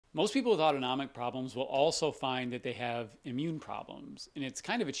Most people with autonomic problems will also find that they have immune problems. And it's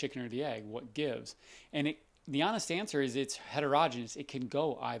kind of a chicken or the egg, what gives. And the honest answer is it's heterogeneous. It can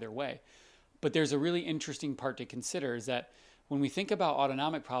go either way. But there's a really interesting part to consider is that when we think about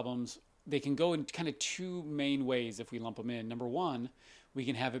autonomic problems, they can go in kind of two main ways if we lump them in. Number one, we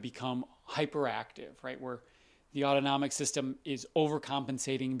can have it become hyperactive, right? Where the autonomic system is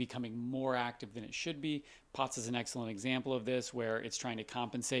overcompensating, becoming more active than it should be. POTS is an excellent example of this, where it's trying to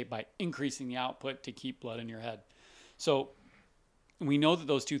compensate by increasing the output to keep blood in your head. So we know that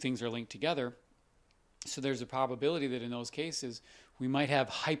those two things are linked together. So there's a probability that in those cases, we might have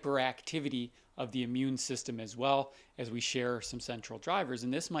hyperactivity of the immune system as well, as we share some central drivers.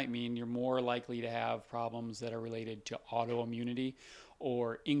 And this might mean you're more likely to have problems that are related to autoimmunity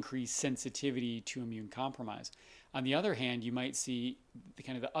or increased sensitivity to immune compromise. On the other hand, you might see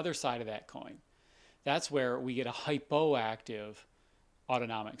the other side of that coin. That's where we get a hypoactive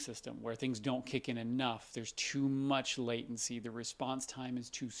autonomic system, where things don't kick in enough. There's too much latency. The response time is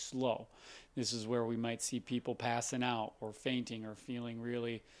too slow. This is where we might see people passing out or fainting or feeling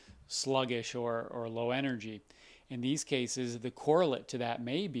really sluggish or low energy. In these cases, the correlate to that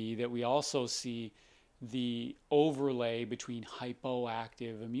may be that we also see the overlay between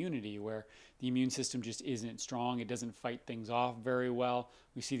hypoactive immunity, where the immune system just isn't strong. It doesn't fight things off very well.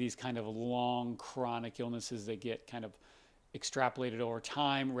 We see these kind of long chronic illnesses that get kind of extrapolated over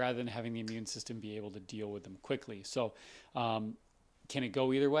time rather than having the immune system be able to deal with them quickly. So can it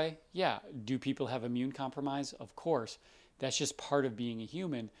go either way? Yeah. Do people have immune compromise? Of course. That's just part of being a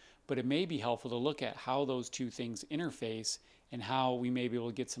human, but it may be helpful to look at how those two things interface and how we may be able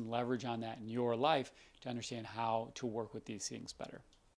to get some leverage on that in your life to understand how to work with these things better.